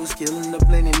deny I was killing the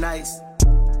plenty nights.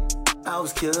 I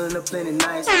was killing the plenty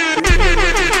nights.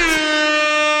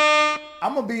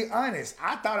 I'm gonna be honest.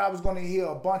 I thought I was gonna hear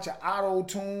a bunch of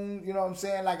auto-tune. You know what I'm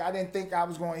saying? Like I didn't think I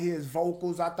was gonna hear his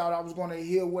vocals. I thought I was gonna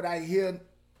hear what I hear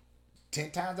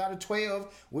 10 times out of 12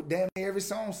 with damn near every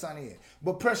song sung in.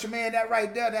 But Pressure Man, that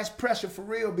right there, that's pressure for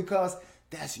real because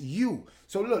that's you.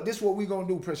 So look, this is what we gonna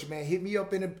do, Pressure Man. Hit me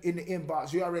up in the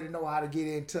inbox. You already know how to get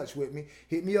in touch with me.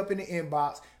 Hit me up in the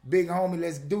inbox. Big homie,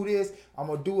 let's do this. I'm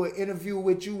gonna do an interview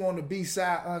with you on the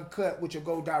B-Side Uncut, which will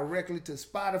go directly to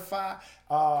Spotify,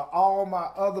 all my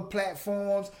other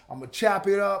platforms. I'm gonna chop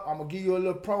it up. I'm gonna give you a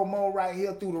little promo right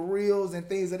here through the reels and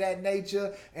things of that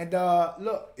nature. And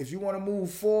look, if you wanna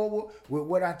move forward with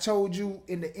what I told you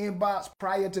in the inbox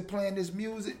prior to playing this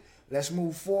music, let's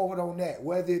move forward on that.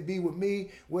 Whether it be with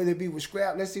me, whether it be with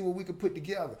Scrap, let's see what we can put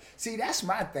together. See, that's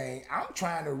my thing. I'm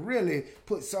trying to really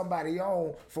put somebody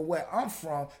on for where I'm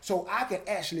from so I can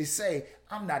actually say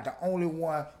I'm not the only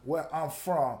one where I'm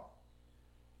from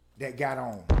that got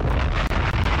on.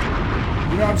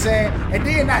 You know what I'm saying? And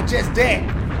then not just that.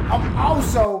 I'm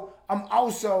also,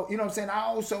 you know what I'm saying? I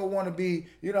also want to be,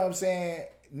 you know what I'm saying,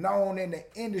 known in the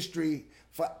industry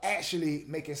for actually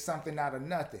making something out of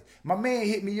nothing. My man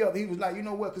hit me up. He was like, you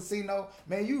know what, Casino?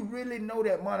 Man, you really know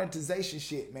that monetization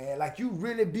shit, man. Like, you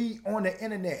really be on the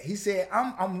internet. He said,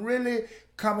 I'm really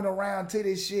coming around to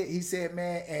this shit. He said,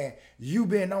 man, and you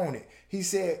been on it. He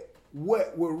said,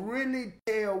 what will really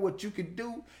tell what you can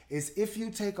do is if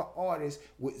you take an artist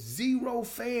with zero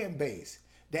fan base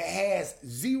that has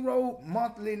 0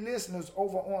 monthly listeners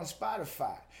over on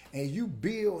Spotify and you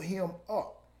build him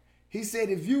up. He said,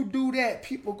 if you do that,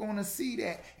 people are going to see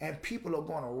that and people are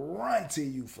going to run to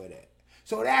you for that.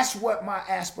 So that's what my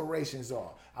aspirations are.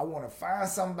 I want to find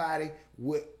somebody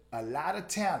with a lot of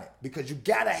talent, because you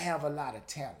got to have a lot of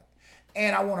talent.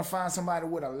 And I want to find somebody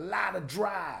with a lot of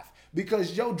drive,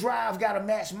 because your drive got to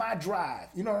match my drive.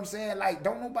 You know what I'm saying? Like,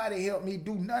 don't nobody help me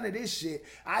do none of this shit.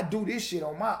 I do this shit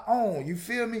on my own. You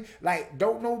feel me? Like,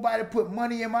 don't nobody put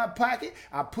money in my pocket.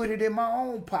 I put it in my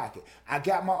own pocket. I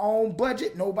got my own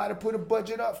budget. Nobody put a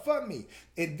budget up for me.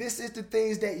 And this is the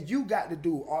things that you got to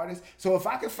do, artists. So if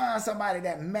I can find somebody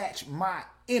that match my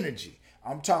energy,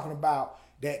 I'm talking about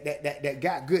that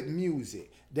got good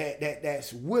music,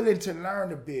 that's willing to learn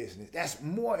the business, that's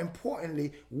more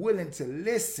importantly willing to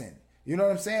listen. You know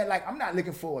what I'm saying? Like, I'm not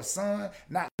looking for a son,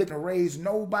 not looking to raise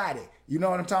nobody. You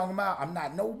know what I'm talking about? I'm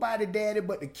not nobody daddy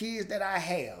but the kids that I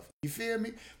have. You feel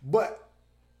me? But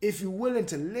if you're willing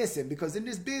to listen, because in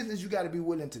this business, you got to be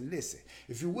willing to listen.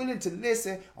 If you're willing to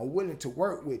listen, I'm willing to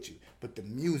work with you. But the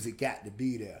music got to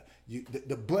be there.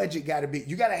 The budget got to be,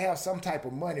 you got to have some type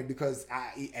of money, because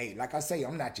like I say,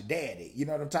 I'm not your daddy. You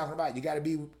know what I'm talking about? You got to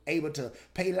be able to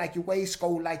pay like you weigh,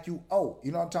 scold like you owe.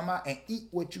 You know what I'm talking about? And eat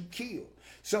what you kill.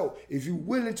 So if you're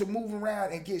willing to move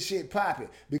around and get shit popping,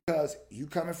 because you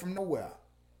coming from nowhere,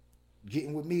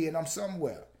 getting with me and I'm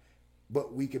somewhere,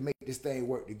 but we can make this thing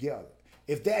work together.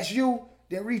 If that's you,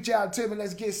 then reach out to me.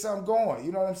 Let's get something going.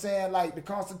 You know what I'm saying? Like the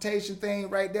consultation thing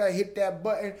right there, hit that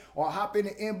button or hop in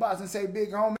the inbox and say,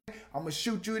 big homie, I'm going to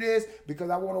shoot you this because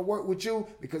I want to work with you,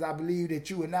 because I believe that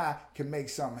you and I can make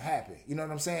something happen. You know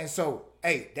what I'm saying? So,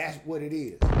 hey, that's what it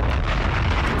is.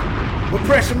 But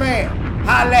Pressure Man,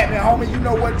 holla at me, homie. You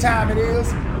know what time it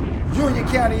is. Union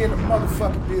County in the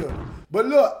motherfucking building. But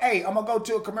look, hey, I'm going to go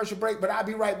to a commercial break, but I'll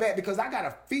be right back, because I got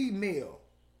a female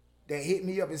that hit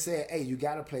me up and said, hey, you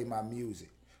got to play my music.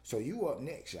 So you up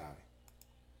next, y'all.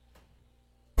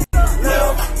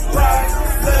 Left,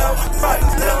 right, left, right,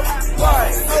 left,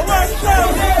 right.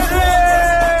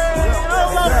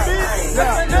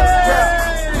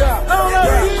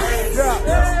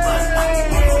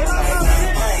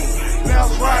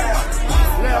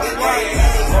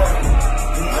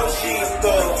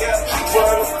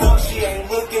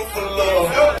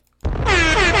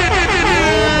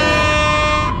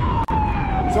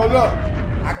 So look,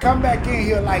 I come back in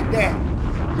here like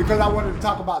that because I wanted to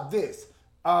talk about this.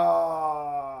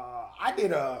 I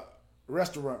did a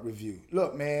restaurant review.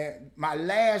 Look, man, my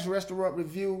last restaurant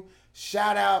review,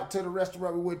 shout out to the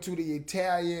restaurant we went to, the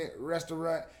Italian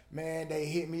restaurant. Man, they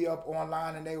hit me up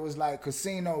online and they was like,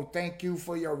 Casino, thank you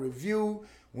for your review.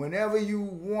 Whenever you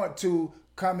want to,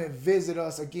 come and visit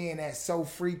us again at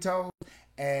Sofritos,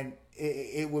 and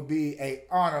it would be an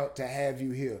honor to have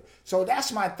you here. So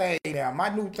that's my thing now. My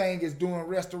new thing is doing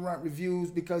restaurant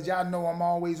reviews, because y'all know I'm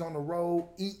always on the road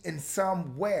eating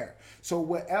somewhere. So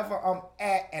wherever I'm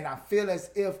at and I feel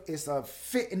as if it's a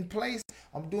fitting place,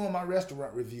 I'm doing my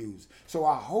restaurant reviews. So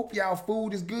I hope y'all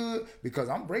food is good, because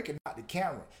I'm breaking out the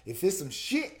camera. If it's some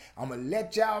shit, I'm going to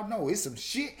let y'all know it's some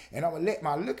shit, and I'm going to let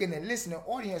my looking and listening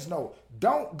audience know.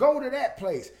 Don't go to that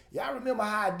place. Y'all remember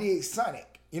how I did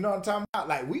Sonic. You know what I'm talking about?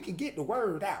 Like, we can get the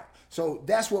word out. So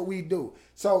that's what we do.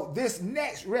 So this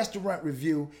next restaurant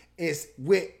review is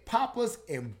with Papas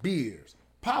and Beers.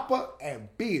 Papa and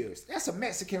Beers. That's a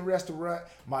Mexican restaurant.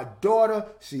 My daughter,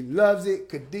 she loves it.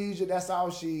 Khadijah, that's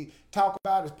all she talk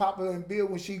about is Papa and Beer.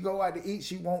 When she go out to eat,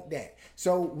 she want that.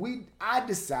 So I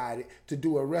decided to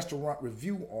do a restaurant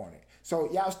review on it.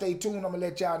 So y'all stay tuned. I'm going to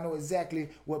let y'all know exactly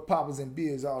what Papas and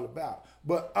Beer is all about.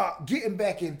 But getting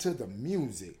back into the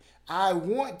music, I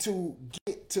want to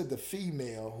get to the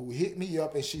female who hit me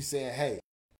up and she said, hey,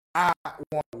 I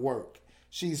want to work.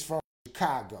 She's from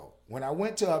Chicago. When I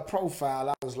went to her profile,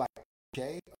 I was like,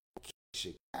 okay,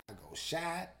 Chicago,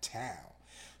 Chi-Town.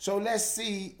 So let's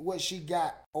see what she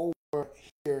got over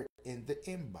here in the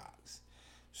inbox.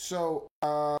 So,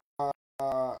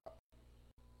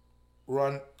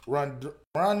 Run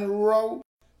row.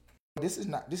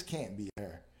 This can't be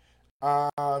her.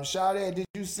 Sade, did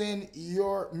you send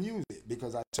your music?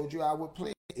 Because I told you I would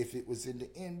play it if it was in the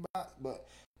inbox, but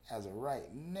as of right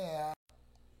now,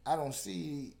 I don't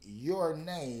see your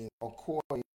name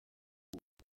according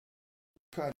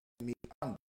to me.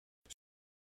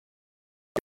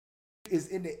 Is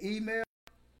in the email.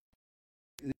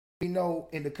 Let me know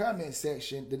in the comment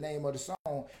section the name of the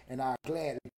song, and I'll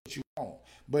gladly put you on.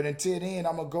 But until then,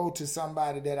 I'm gonna go to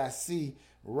somebody that I see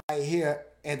right here,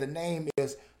 and the name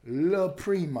is Lil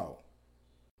Primo.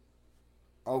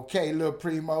 Okay, Lil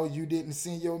Primo, you didn't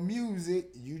send your music,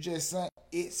 you just sent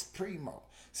It's Primo.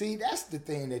 See, that's the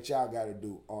thing that y'all got to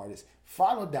do, artists.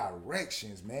 Follow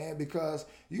directions, man, because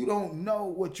you don't know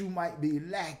what you might be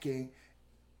lacking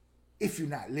if you're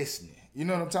not listening. You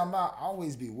know what I'm talking about?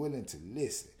 Always be willing to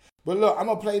listen. But look, I'm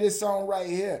going to play this song right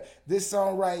here. This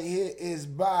song right here is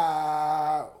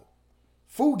by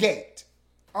Fugate.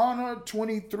 Honor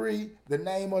 23, the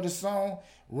name of the song,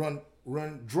 Rundro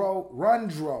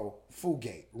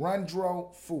Fugate.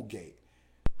 Rundro Fugate.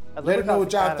 Let us know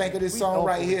what y'all think of this song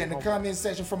right here in the comment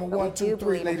section from a 1, 2,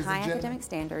 3, ladies and high gentlemen. academic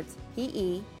standards,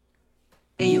 PE.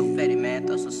 Hey, yo, Fetty, man,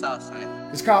 throw some sauce on it.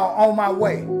 It's called On My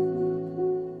Way.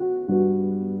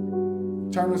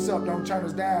 Turn us up, don't turn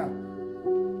us down.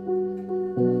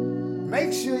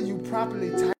 Make sure you properly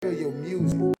title your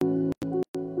music.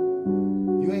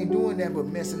 You ain't doing that but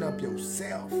messing up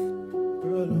yourself.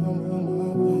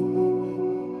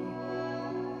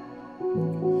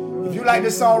 If you like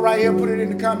this song right here, put it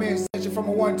in the comment section from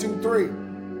a 1, 2, 3.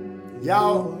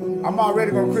 Y'all, I'm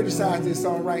already gonna criticize this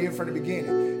song right here from the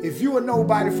beginning. If you a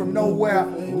nobody from nowhere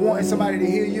wanting somebody to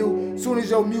hear you, as soon as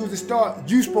your music start,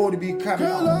 you supposed to be coming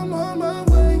on. I'm on my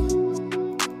way.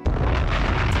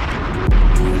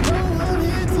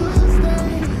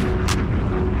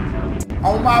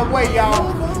 On my way,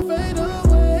 y'all.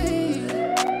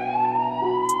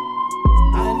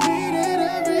 I need it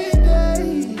every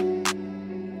day.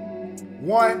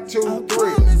 1, 2, 3.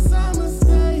 Promise I'ma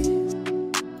stay.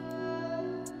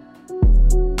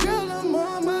 Girl, I'm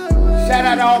on my way. Shout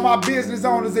out to all my business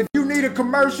owners. If you need a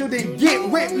commercial, then get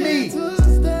with me.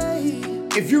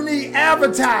 If you need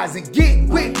advertising, get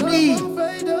with me.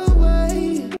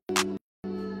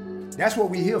 That's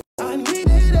what we here for. I need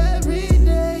it every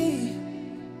day.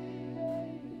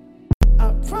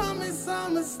 I promise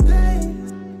I'ma stay.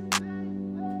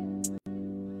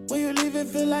 When you leave it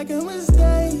feel like a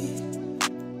mistake.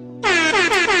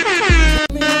 Tell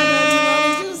me how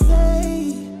what you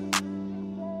say.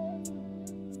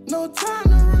 No time to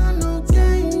run, no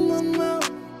game, I'm out.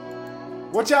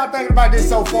 What y'all thinking about this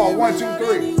so far? 1, 2,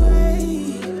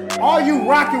 3. Are you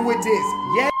rocking with this?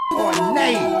 Yes or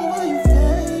nay?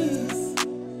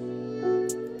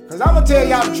 Because I'm going to tell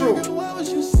y'all the truth. What would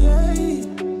you say?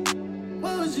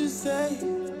 What would you say?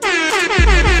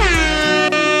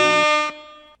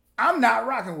 I'm not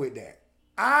rocking with that.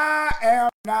 I am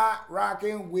not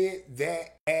rocking with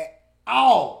that at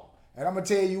all. And I'm going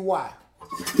to tell you why.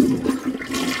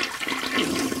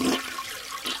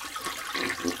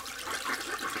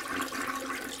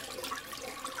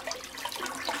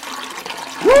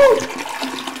 Woo!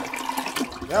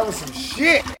 That was some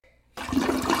shit.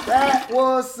 That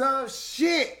was some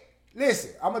shit.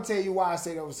 Listen, I'm going to tell you why I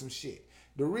say that was some shit.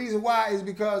 The reason why is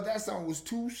because that song was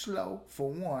too slow,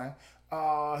 for one.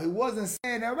 He wasn't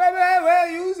saying that, well,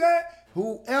 you say,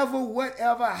 whoever,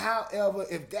 whatever, however,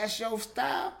 if that's your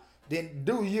style, then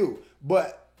do you.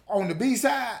 But on the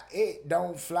B-side, it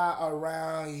don't fly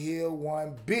around here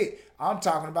one bit. I'm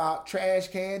talking about trash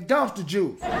can dumpster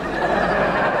juice.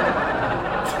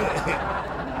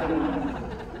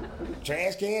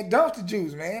 Trash can dumpster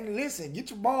juice, man. Listen,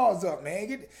 get your balls up,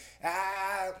 man.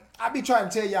 I be trying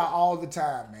to tell y'all all the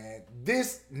time, man.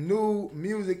 This new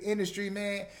music industry,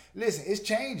 man, listen, it's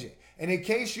changing. And in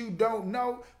case you don't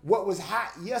know, what was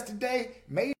hot yesterday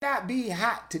may not be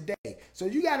hot today. So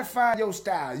you got to find your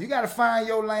style. You got to find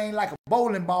your lane like a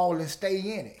bowling ball and stay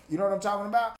in it. You know what I'm talking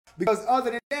about? Because other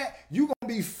than that, you're going to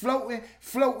be floating,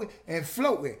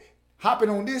 hopping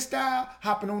on this style,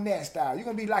 hopping on that style. You're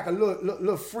going to be like a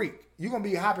little freak. You're going to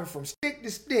be hopping from stick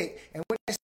to stick. And when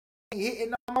that ain't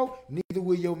hitting no more, neither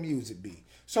will your music be.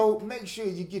 So make sure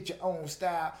you get your own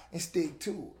style and stick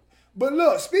to it. But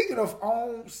look, speaking of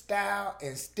own style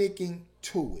and sticking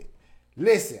to it,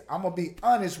 listen, I'm going to be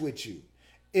honest with you.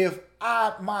 If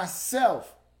I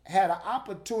myself had an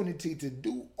opportunity to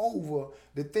do over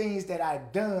the things that I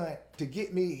done to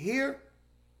get me here,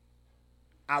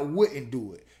 I wouldn't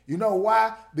do it. You know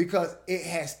why? Because it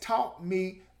has taught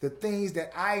me the things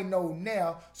that I know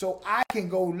now, so I can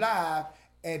go live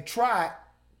and try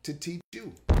to teach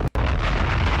you.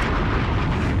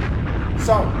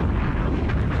 So,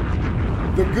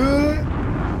 the good,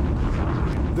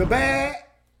 the bad,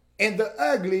 and the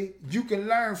ugly you can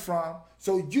learn from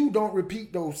so you don't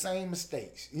repeat those same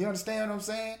mistakes. You understand what I'm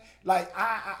saying? Like,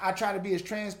 I try to be as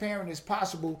transparent as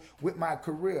possible with my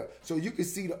career so you can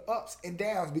see the ups and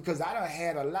downs, because I done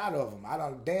had a lot of them. I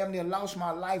done damn near lost my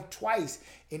life twice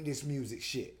in this music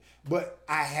shit. But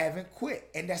I haven't quit.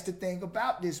 And that's the thing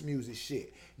about this music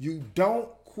shit. You don't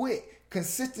quit.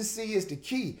 Consistency is the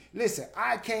key. Listen,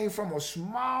 I came from a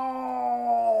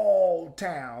small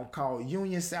town called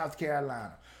Union, South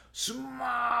Carolina.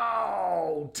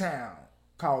 Small town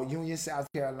called Union,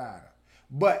 South Carolina.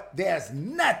 But there's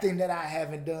nothing that I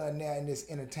haven't done now in this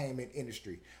entertainment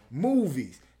industry.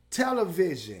 Movies,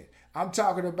 television. I'm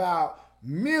talking about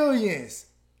millions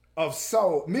of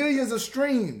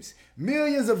streams,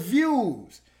 millions of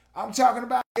views. I'm talking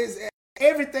about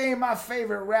everything my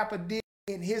favorite rapper did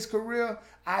in his career.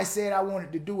 I said I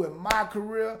wanted to do in my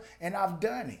career, and I've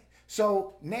done it.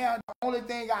 So now the only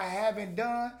thing I haven't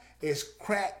done is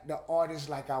crack the artist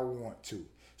like I want to.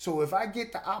 So if I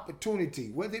get the opportunity,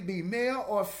 whether it be male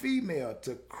or female,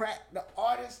 to crack the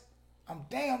artist, I'm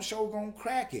damn sure gonna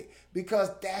crack it, because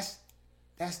that's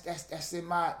in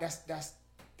my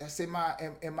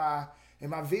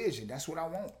vision. That's what I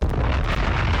want.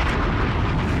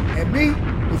 And me,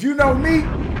 if you know me,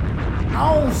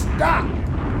 I don't stop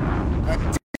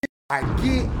until I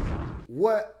get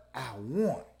what I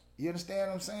want. You understand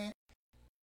what I'm saying?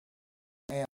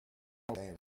 And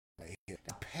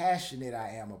how passionate I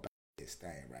am about this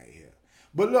thing right here.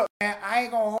 But look, man, I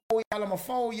ain't gonna hold y'all. I'm gonna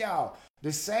fold y'all.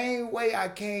 The same way I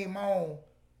came on,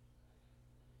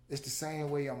 it's the same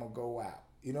way I'm gonna go out.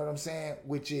 You know what I'm saying?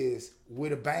 Which is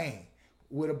with a bang.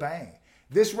 With a bang.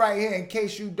 This right here, in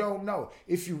case you don't know,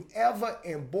 if you ever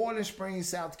in Boiling Springs,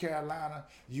 South Carolina,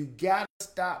 you gotta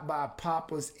stop by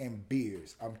Papa's and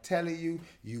Beers. I'm telling you,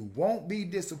 you won't be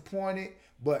disappointed.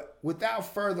 But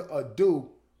without further ado,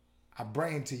 I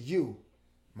bring to you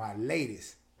my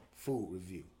latest food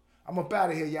review. I'm up out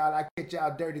of here, y'all. I catch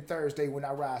y'all Dirty Thursday when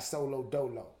I ride solo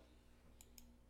dolo.